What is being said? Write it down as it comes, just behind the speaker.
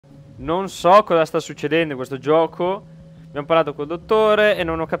Non so cosa sta succedendo in questo gioco. Abbiamo parlato col dottore e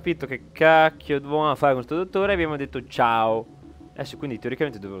non ho capito che cacchio dovevamo fare con questo dottore. Abbiamo detto ciao. Sì, quindi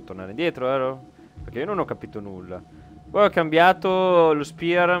teoricamente dovevo tornare indietro, vero? Perché io non ho capito nulla. Poi ho cambiato lo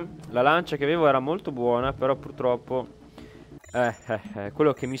spear. La lancia che avevo era molto buona, però purtroppo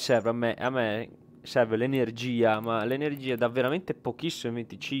quello che mi serve a me serve l'energia, ma l'energia dà veramente pochissimo,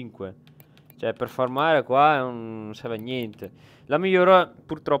 25. Cioè per farmare qua non serve a niente. La migliore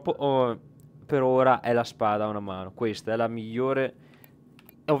purtroppo per ora è la spada a una mano. Questa è la migliore.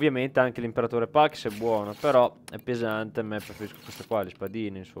 E ovviamente anche l'imperatore Pax è buono, però è pesante. A me preferisco questa qua, le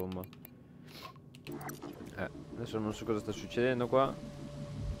spadine insomma. Adesso non so cosa sta succedendo qua.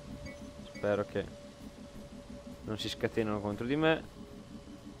 Spero che non si scatenano contro di me.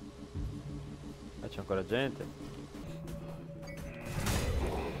 C'è ancora gente.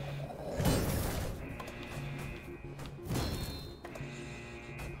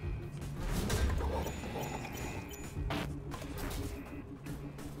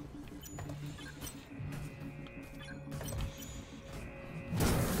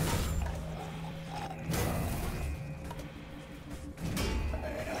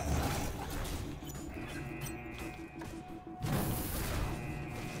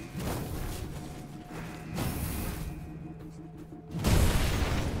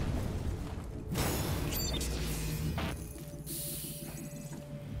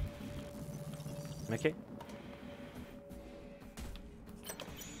 Ma che?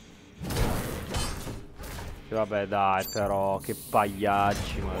 Vabbè dai però, che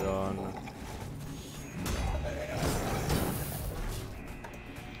pagliacci, madonna.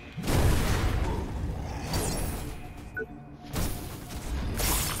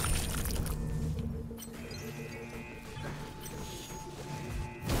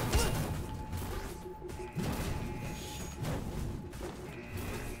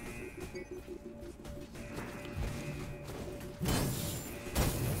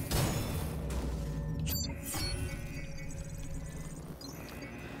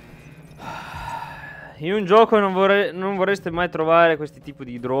 In un gioco non vorreste mai trovare questi tipi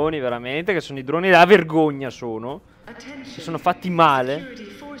di droni, veramente, che sono i droni della vergogna, che sono fatti male.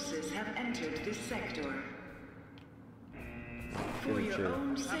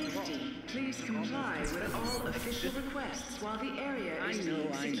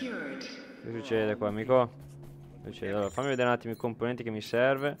 Che succede qua, amico? Che succede? Allora, fammi vedere un attimo i componenti che mi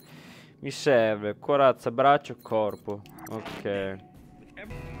serve. Mi serve corazza, braccio, corpo. Ok.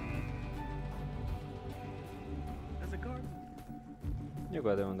 Io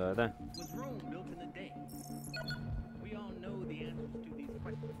qua devo andare, dai.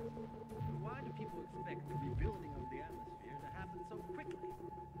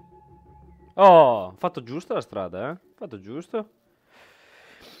 Oh, fatto giusto la strada, fatto giusto.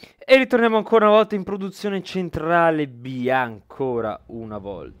 E ritorniamo ancora una volta in produzione centrale B, ancora una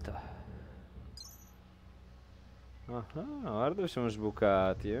volta. Guarda dove siamo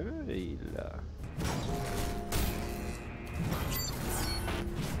sbucati,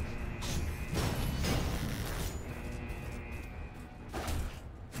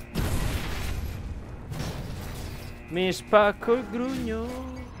 Mi spacco il grugno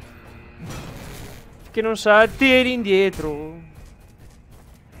che non salti indietro.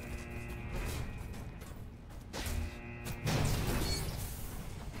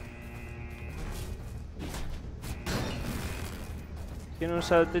 Che non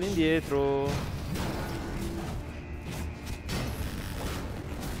salti indietro.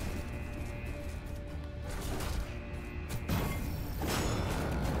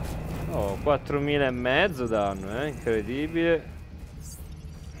 Oh, 4.000 e mezzo danno, incredibile.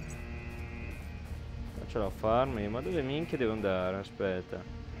 Faccio la farm io, ma dove minchia devo andare? Aspetta.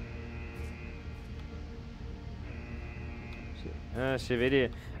 Sì, sì, vedi.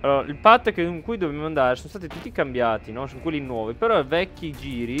 Allora, il path in cui dobbiamo andare sono stati tutti cambiati, no? Sono quelli nuovi. Però i vecchi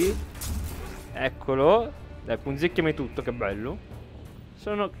giri, eccolo. Dai, punzecchiami tutto, che bello.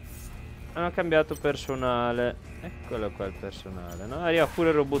 Hanno cambiato personale. Eccolo qua il personale, no? Arriva pure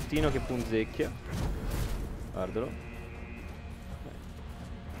il robottino che punzecchia. Guardalo.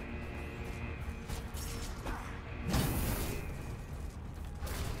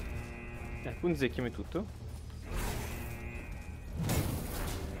 Punzecchiami tutto.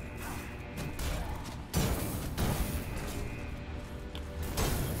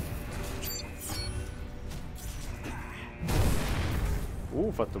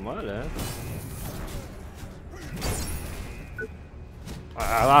 Fatto male,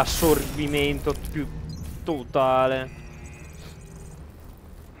 assorbimento più totale.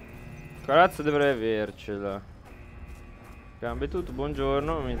 Corazza dovrebbe avercela. Cambia tutto,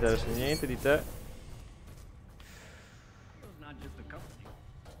 buongiorno, non mi interessa niente di te. Not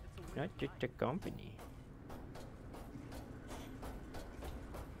just a company.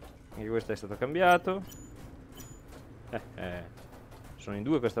 Anche questo è stato cambiato. Sono in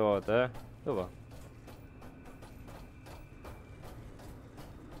due questa volta, Dove va?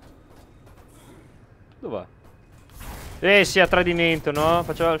 Dove va? Sì, a tradimento, no?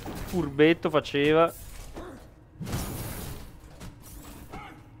 Faceva il furbetto, faceva.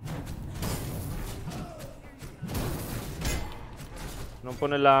 Un po'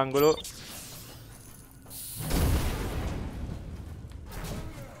 nell'angolo.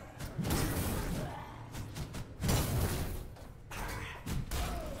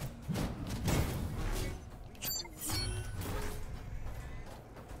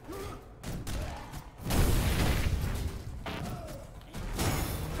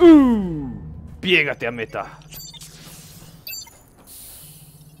 Piegati a metà.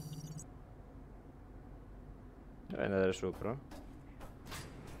 Vai ad andare sopra.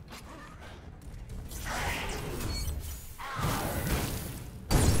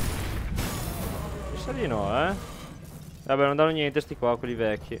 Mi sa di no, Vabbè, non danno niente sti qua, quelli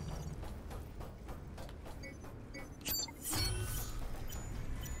vecchi.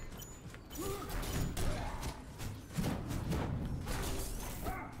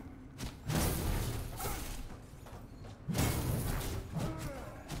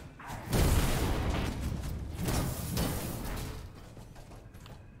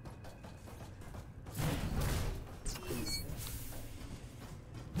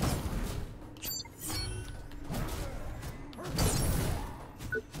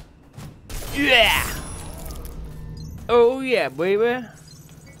 Yeah! Oh yeah, baby.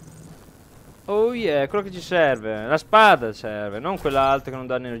 Oh yeah, quello che ci serve. La spada serve, non quell'altra che non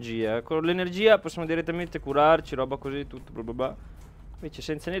dà energia. Con l'energia possiamo direttamente curarci, roba così, tutto bla bla bla. Invece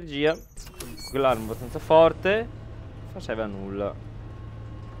senza energia, quell'arma è abbastanza forte, non serve a nulla.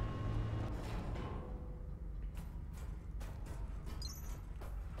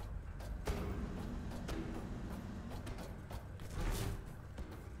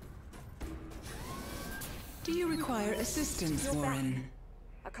 Do you require assistance, Warren?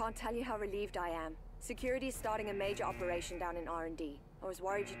 I can't tell you how relieved I am. Security is starting a major operation down in R&D. I was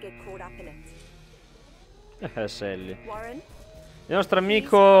worried you'd get caught up in it. Sally. Warren? Il nostro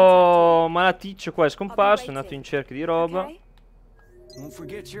amico malaticcio qua è scomparso, è andato in cerca di roba. Won't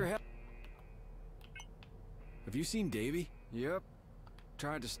forget your help. Have you seen Davy? Yep.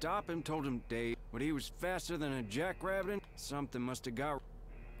 Tried to stop him, told him Dave, but he was faster than a jackrabbit and something must have got...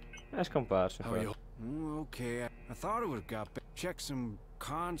 È scomparso. Okay, I thought it would have got back. Check some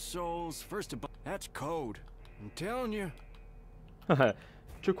consoles. First of all, that's code. I'm telling you.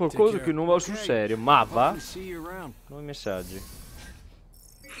 C'è qualcosa che non va sul serio, ma va? Nuovi messaggi.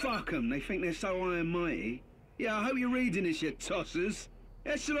 Fuck 'em, they think they're so high and mighty. Yeah, I hope you're reading this, you tossers.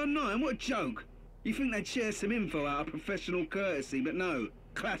 Echelon 9, what a joke. You think they'd share some info out of professional courtesy, but no,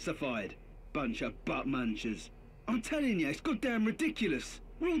 classified. Bunch of butt munchers. I'm telling you, it's goddamn ridiculous.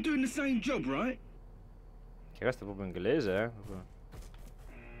 We're all doing the same job, right? Che questo è proprio inglese,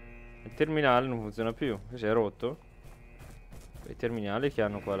 Il terminale non funziona più, si è rotto. I terminali che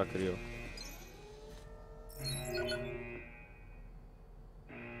hanno qua la Crio.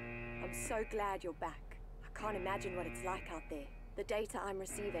 I'm so glad you're back. I can't imagine what it's like out there. The data I'm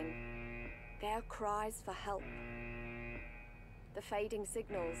receiving, their cries for help. The fading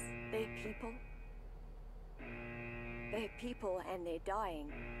signals, they're people. They're people and they're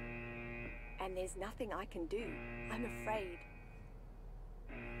dying. And there's nothing I can do. I'm afraid.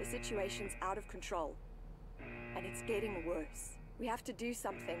 The situation's out of control. And it's getting worse. We have to do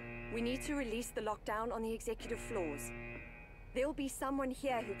something. We need to release the lockdown on the executive floors. There'll be someone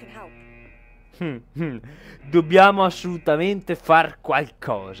here who can help. Dobbiamo assolutamente far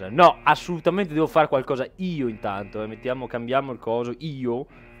qualcosa. No, assolutamente devo fare qualcosa io intanto. Mettiamo, cambiamo il coso. Io.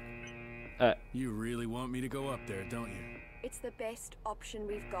 You really want me to go up there, don't you? It's the best option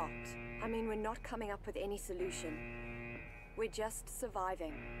we've got. I mean, we're not coming up with any solution. We're just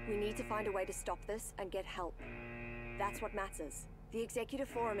surviving. We need to find a way to stop this and get help. That's what matters. The executive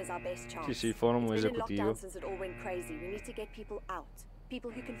forum is our best chance. Sì, il forum It's been in esecutivo. lockdown since it all went crazy. We need to get people out.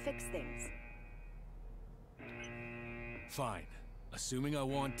 People who can fix things. Fine. Assuming I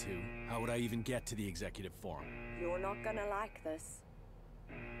want to, how would I even get to the executive forum? You're not gonna like this.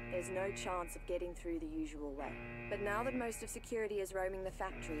 There's no chance of getting through the usual way. But now that most of security is roaming the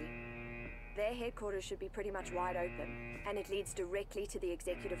factory, their headquarters should be pretty much wide open, and it leads directly to the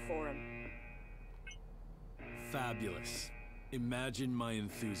executive forum. Fabulous. Imagine my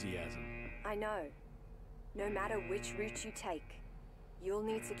enthusiasm. I know. No matter which route you take, you'll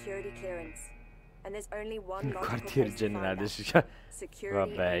need security clearance. And there's only one Il logical quartiere place to find generale. that.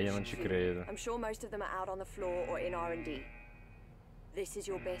 Security Vabbè, io non HQ. ci credo. I'm sure most of them are out on the floor or in R&D. This is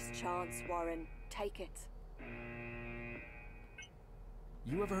your best chance, Warren. Take it.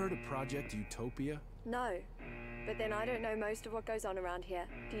 You ever heard of Project Utopia? No. But then I don't know most of what goes on around here.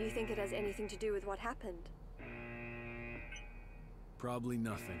 Do you think it has anything to do with what happened? Probably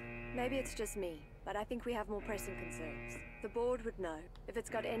nothing. Maybe it's just me, but I think we have more pressing concerns. The board would know. If it's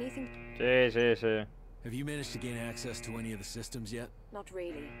got anything... Sì. Have you managed to gain access to any of the systems yet? Not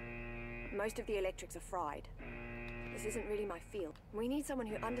really. Most of the electrics are fried. This isn't really my field. We need someone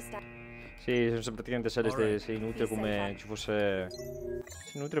who understands... Sì, sono praticamente sei inutile come ci fosse...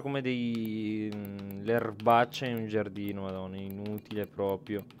 Sei inutile come le erbacce in un giardino, madonna, inutile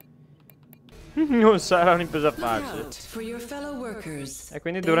proprio. Non sarà un'impresa facile. E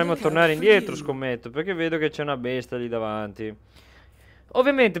quindi dovremmo tornare indietro, scommetto, perché vedo che c'è una bestia lì davanti.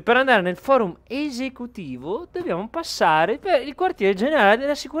 Ovviamente per andare nel forum esecutivo dobbiamo passare per il quartiere generale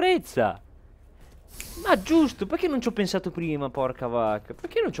della sicurezza. Ma giusto, perché non ci ho pensato prima, porca vacca?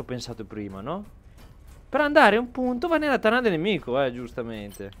 Perché non ci ho pensato prima, no? Per andare a un punto va nella tana del nemico,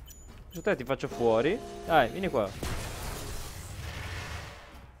 giustamente. Adesso te ti faccio fuori. Dai, vieni qua.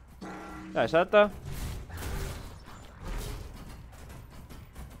 Dai, salta.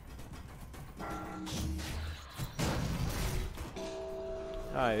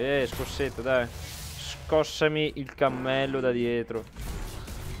 Dai, scossetto, dai. Scossami il cammello da dietro.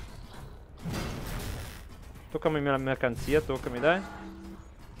 Toccami la mercanzia, toccami, dai.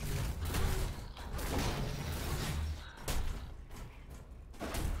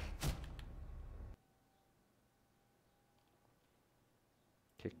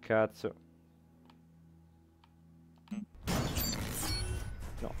 Che cazzo.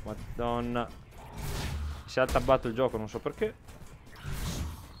 No, madonna. Si è altabbato il gioco, non so perché.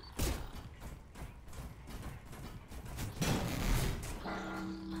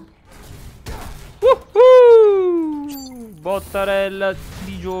 Bottarella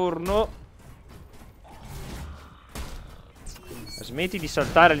di giorno. Smetti di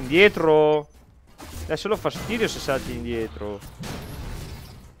saltare all'indietro. È solo fastidio se salti indietro.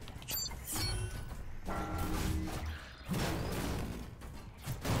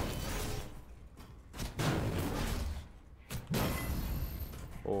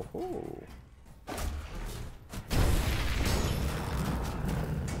 Oh.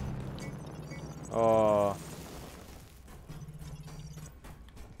 Oh.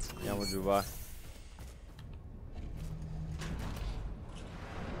 Andiamo giù, vai.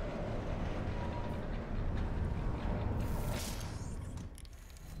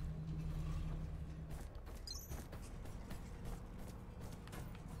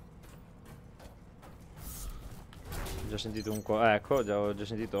 Ho già sentito un co'. Ecco, ho già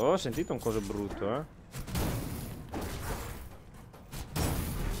sentito. Ho sentito un coso brutto, eh.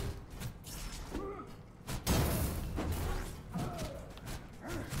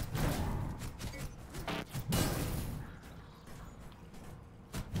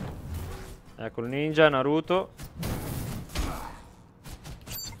 Ecco il ninja, Naruto.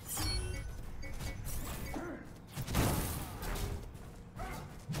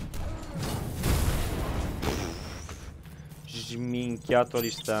 Sminchiato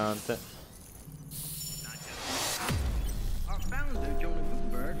all'istante.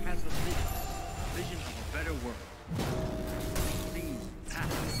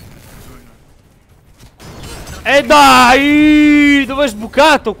 E dai! Dove è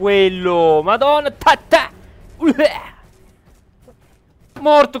sbucato quello? Madonna!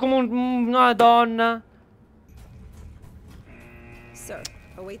 Morto come una donna. Sir,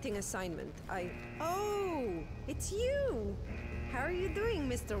 awaiting assignment. Oh, it's you! How are you doing,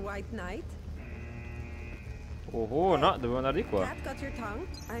 Mr. White Knight? Oh, no, devo andare di qua. Cat got your tongue?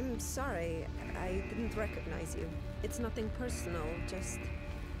 I'm sorry, I didn't recognize you. It's nothing personal, just...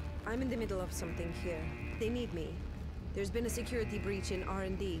 I'm in the middle of something here. They need me. There's been a security breach in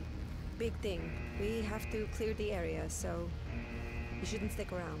R&D. Big thing. We have to clear the area, so... You shouldn't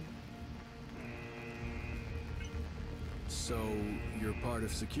stick around. So, you're part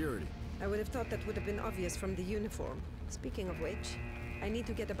of security? I would have thought that would have been obvious from the uniform. Speaking of which, I need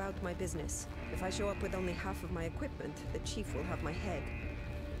to get about my business. If I show up with only half of my equipment, the chief will have my head.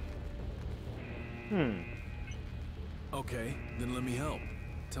 Okay, then let me help.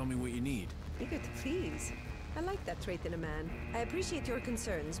 Tell me what you need. Eager to please. I like that trait in a man. I appreciate your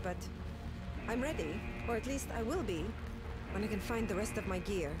concerns, but I'm ready, or at least I will be, when I can find the rest of my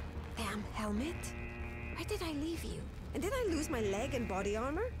gear. Damn helmet! Where did I leave you? And did I lose my leg and body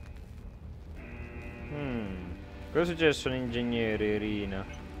armor? Cosa è successo all'ingegnere Irina?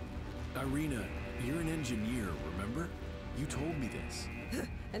 Irina, you're an engineer, remember? You told me this.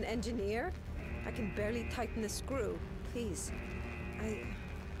 An engineer? I can barely tighten the screw. Please.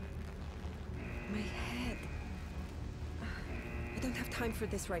 My head. I don't have time for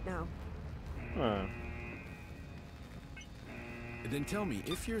this right now. Then tell me,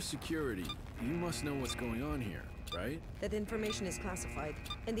 if you're security, you must know what's going on here, right? That information is classified,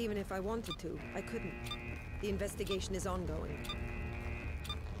 and even if I wanted to, I couldn't. The investigation is ongoing.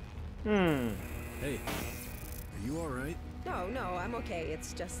 Hey, are you alright? No, I'm okay.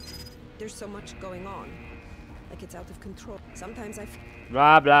 It's just there's so much going on. Like it's out of control. Sometimes I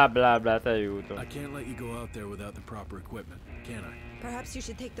Bla bla bla bla, ti aiuto. I can't let you go out there without the proper equipment, can I? Perhaps you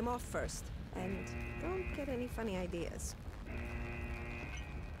should take them off first. And don't get any funny ideas.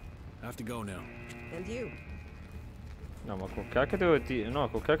 I have to go now. And you. No, ma col cacchio no,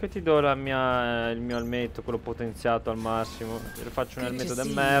 col cacchio ti do il mio elmetto, quello potenziato al massimo. Te ne faccio un elmetto da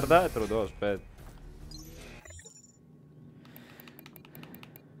merda e te lo do, aspetta.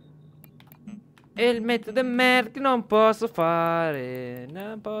 Elmetto da merda non posso fare.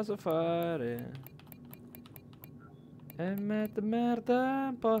 Elmetto da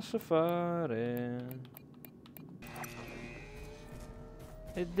merda posso fare.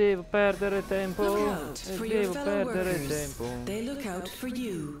 E devo perdere tempo. Look out for your fellow workers. They look out for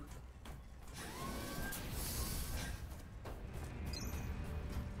you.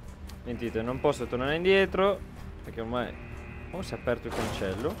 Sentite, non posso tornare indietro perché ormai si è aperto il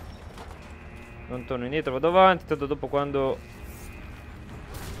cancello. Non torno indietro, vado avanti. Tanto dopo quando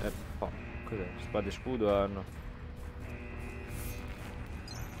cos'è? Spada e scudo hanno.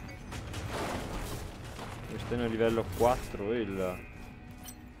 Questo è nel livello 4 il...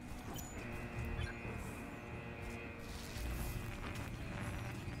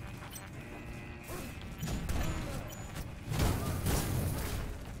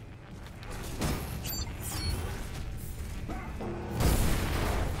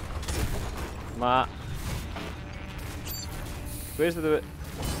 Ma questo dove...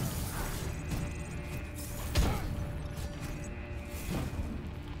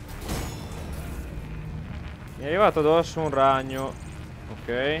 Mi è arrivato addosso un ragno.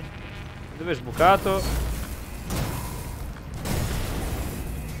 Ok. Dove è sbucato?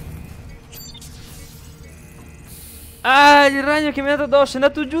 Ah, il ragno che mi è andato addosso è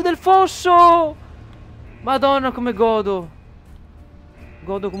andato giù del fosso. Madonna, come godo.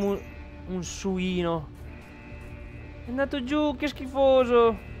 Godo come un suino. È andato giù, che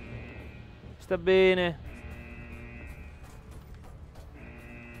schifoso. Sta bene.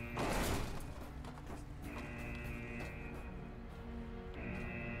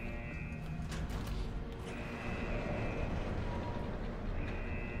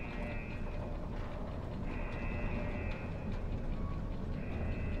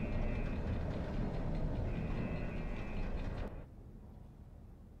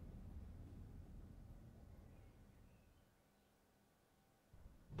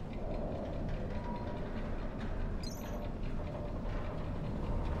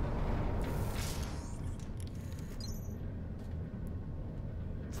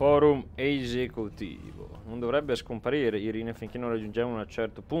 Forum esecutivo. Non dovrebbe scomparire Irina finché non raggiungiamo un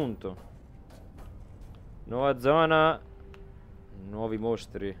certo punto. Nuova zona. Nuovi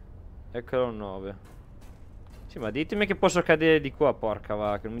mostri. Eccolo 9. Sì, ma ditemi che posso cadere di qua, porca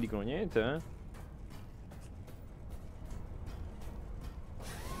vacca. Non mi dicono niente, eh.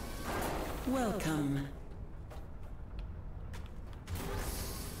 Welcome.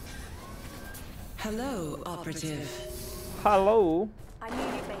 Hello, operative. Hello. I knew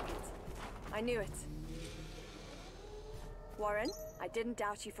you'd make it. I knew it. Warren, I didn't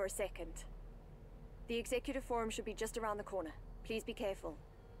doubt you for a second. The executive forum should be just around the corner. Please be careful.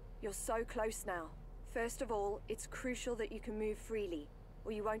 You're so close now. First of all, it's crucial that you can move freely,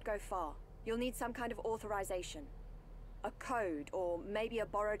 or you won't go far. You'll need some kind of authorization. A code, or maybe a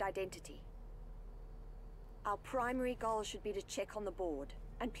borrowed identity. Our primary goal should be to check on the board.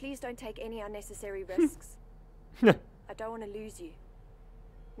 And please don't take any unnecessary risks. I don't want to lose you.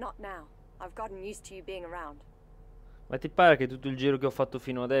 Not now. I've gotten used to you being around. Ma ti pare che tutto il giro che ho fatto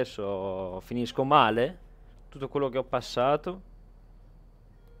fino adesso finisco male? Tutto quello che ho passato?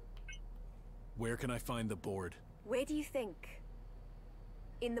 Where can I find the board? Where do you think?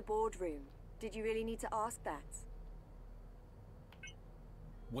 In the boardroom. Did you really need to ask that?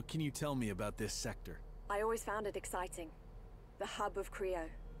 What can you tell me about this sector? I always found it exciting. The hub of Creo.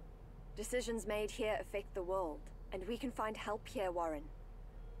 Decisions made here affect the world, and we can find help here, Warren.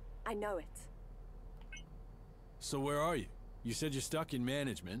 I know it. So where are you? You said you're stuck in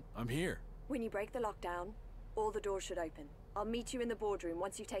management. I'm here. When you break the lockdown, all the doors should open. I'll meet you in the boardroom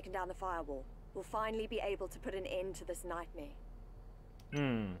once you've taken down the firewall. We'll finally be able to put an end to this nightmare.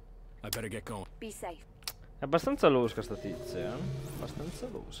 I better get going. Be safe. È abbastanza losca sta tizia, abbastanza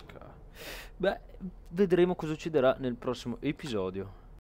losca. Beh, vedremo cosa succederà nel prossimo episodio.